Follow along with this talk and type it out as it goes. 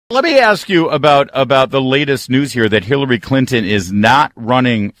Let me ask you about the latest news here that Hillary Clinton is not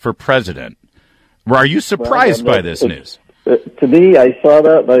running for president. Are you surprised by this news? To me, I saw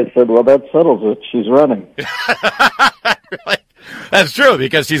that and I said, well, that settles it. She's running. Really? That's true,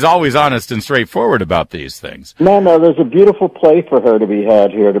 because she's always honest and straightforward about these things. No, there's a beautiful play for her to be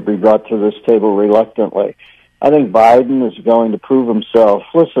had here, to be brought to this table reluctantly. I think Biden is going to prove himself.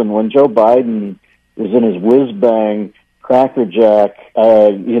 Listen, when Joe Biden was in his whiz-bang crackerjack,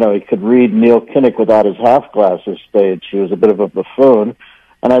 he could read Neil Kinnock without his half-glasses stage. He was a bit of a buffoon.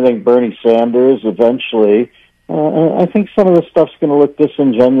 And I think Bernie Sanders eventually, I think some of the stuff's going to look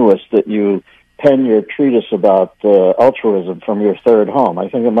disingenuous that you pen your treatise about altruism from your third home. I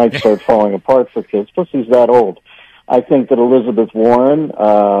think it might start falling apart for kids. Plus, he's that old. I think that Elizabeth Warren,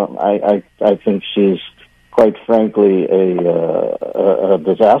 I think she's, quite frankly, a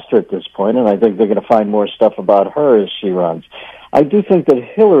disaster at this point, and I think they're going to find more stuff about her as she runs. I do think that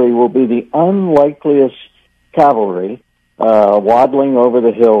Hillary will be the unlikeliest cavalry waddling over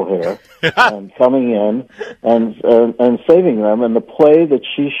the hill here and coming in and saving them. And the play that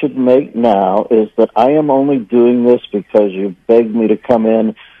she should make now is that I am only doing this because you begged me to come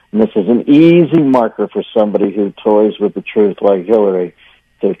in, and this is an easy marker for somebody who toys with the truth like Hillary,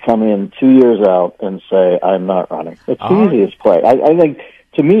 to come in 2 years out and say, I'm not running. It's the easiest play. I think,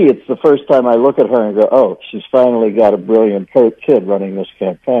 to me, it's the first time I look at her and go, oh, she's finally got a brilliant kid running this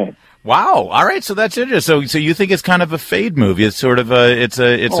campaign. Wow. All right. So that's interesting. So you think it's kind of a fade movie. It's sort of a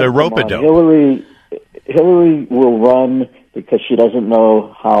rope-a-dope. Hillary will run because she doesn't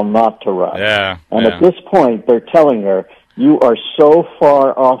know how not to run. Yeah. And at this point, they're telling her, you are so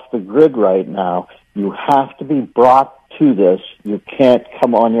far off the grid right now, you have to be brought to this. You can't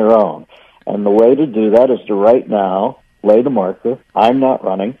come on your own. And the way to do that is to right now lay the marker. I'm not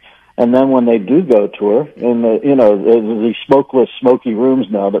running. And then when they do go to her in the smokeless, smoky rooms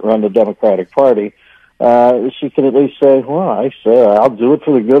now that run the Democratic Party, she can at least say, well, I'll do it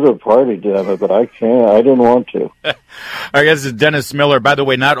for the good of the party, damn it, but I can't. I didn't want to. I guess it's Dennis Miller. By the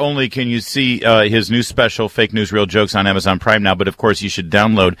way, not only can you see his new special, Fake News, Real Jokes, on Amazon Prime now, but of course you should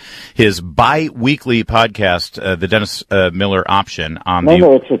download his bi-weekly podcast, the Dennis Miller Option.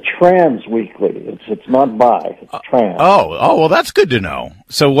 No, it's a trans-weekly. It's not bi. It's trans. Oh, well, that's good to know.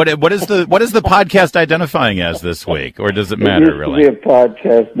 So what is the podcast identifying as this week, or does it matter really? It used to be a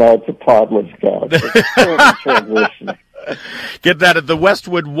podcast. Now it's a podless couch. Transitioning. Get that at the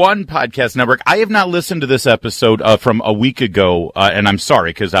Westwood One Podcast Network. I have not listened to this episode from a week ago, and I'm sorry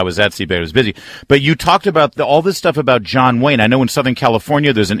because I was at CBA, I was busy. But you talked about all this stuff about John Wayne. I know in Southern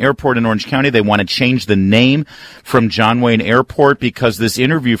California there's an airport in Orange County. They want to change the name from John Wayne Airport because this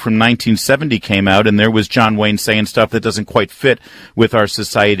interview from 1970 came out, and there was John Wayne saying stuff that doesn't quite fit with our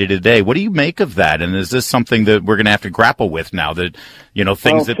society today. What do you make of that? And is this something that we're going to have to grapple with now that,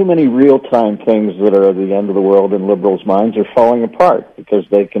 things that... Too many real-time things that are the end of the world in liberals' minds are falling apart because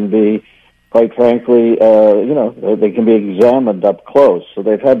they can be, quite frankly, they can be examined up close. So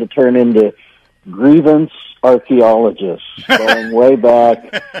they've had to turn into grievance archaeologists, going way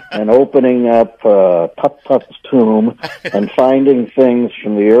back and opening up Tut-Tut's tomb and finding things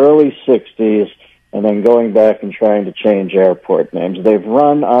from the early 60s and then going back and trying to change airport names. They've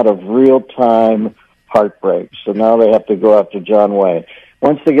run out of real-time heartbreak, so now they have to go after John Wayne.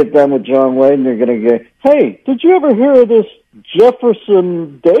 Once they get done with John Wayne, they're going to go, hey, did you ever hear of this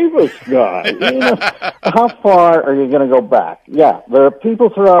Jefferson Davis guy? How far are you going to go back? Yeah, there are people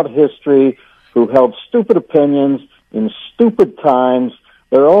throughout history who held stupid opinions in stupid times.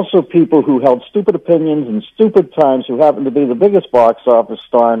 There are also people who held stupid opinions in stupid times who happen to be the biggest box office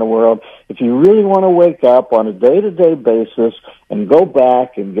star in the world. If you really want to wake up on a day-to-day basis and go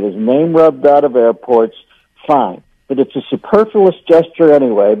back and get his name rubbed out of airports, fine. But it's a superfluous gesture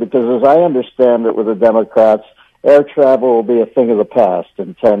anyway, because as I understand it with the Democrats, air travel will be a thing of the past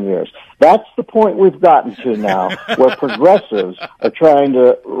in 10 years. That's the point we've gotten to now, where progressives are trying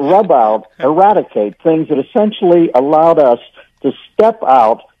to eradicate things that essentially allowed us to step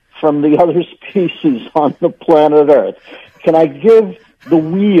out from the other species on the planet Earth. Can I give the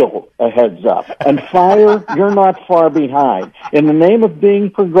wheel a heads up? And fire, you're not far behind. In the name of being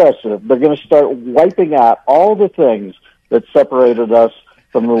progressive, they're going to start wiping out all the things that separated us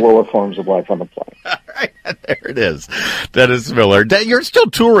from the lower forms of life on the planet. All right, there it is. Dennis Miller. You're still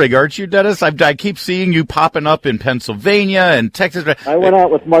touring, aren't you, Dennis? I keep seeing you popping up in Pennsylvania and Texas. I went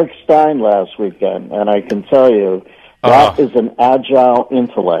out with Mark Stein last weekend, and I can tell you, that is an agile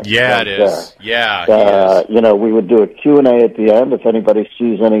intellect. Yeah, right it is. There. Yeah, it is. We would do a Q&A at the end. If anybody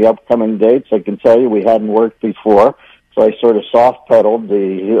sees any upcoming dates, I can tell you we hadn't worked before. So I sort of soft-pedaled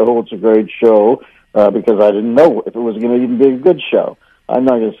it's a great show because I didn't know if it was going to even be a good show. I'm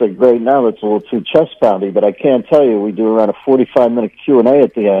not going to say great now. That's a little too chest-pounding, but I can tell you we do around a 45-minute Q&A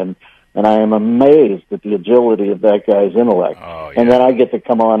at the end, and I am amazed at the agility of that guy's intellect. Oh, yeah. And then I get to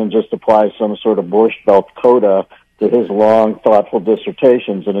come on and just apply some sort of Borscht Belt coda to his long, thoughtful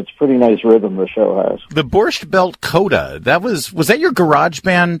dissertations, and it's pretty nice rhythm the show has. The Borscht Belt Coda, was that your garage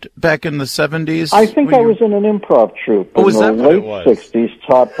band back in the 70s? I think I was in an improv troupe in the late 60s,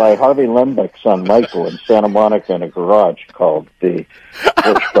 taught by Harvey Lembeck's son Michael in Santa Monica in a garage called the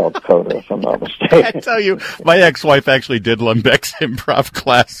Borscht Belt Coda, if I'm not mistaken. I tell you, my ex-wife actually did Lembeck's improv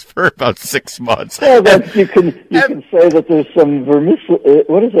class for about 6 months. Well, you can say that there's some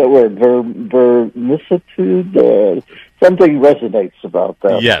what is that word? Vermicitude? Something resonates about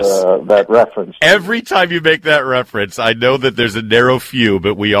that. Yes. That reference. Every time you make that reference, I know that there's a narrow few,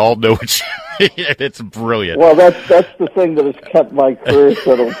 but we all know what you mean. It's brilliant. Well, that's the thing that has kept my career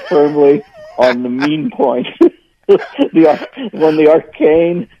settled firmly on the mean point. When the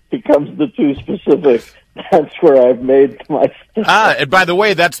arcane becomes the too specific, that's where I've made my step. And by the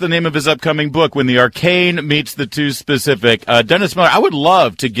way, that's the name of his upcoming book, When the Arcane Meets the Too Specific. Dennis Miller, I would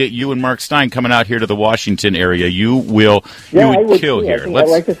love to get you and Mark Stein coming out here to the Washington area. You would kill here.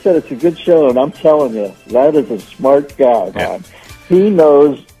 Like I said, it's a good show, and I'm telling you, that is a smart guy, man. Yeah. He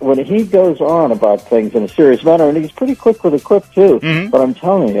knows when he goes on about things in a serious manner, and he's pretty quick with a quip, too. Mm-hmm. But I'm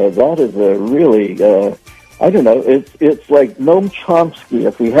telling you, that is a really... I don't know. It's like Noam Chomsky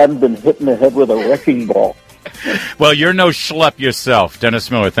if he hadn't been hit in the head with a wrecking ball. Well, you're no schlep yourself.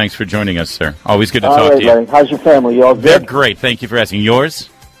 Dennis Miller, thanks for joining us, sir. Always good to talk to you. Buddy. How's your family? You all good? They're great. Thank you for asking. Yours?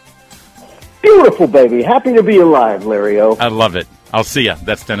 Beautiful, baby. Happy to be alive, Larry-O. I love it. I'll see ya.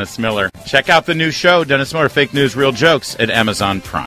 That's Dennis Miller. Check out the new show, Dennis Miller, Fake News, Real Jokes, at Amazon Prime.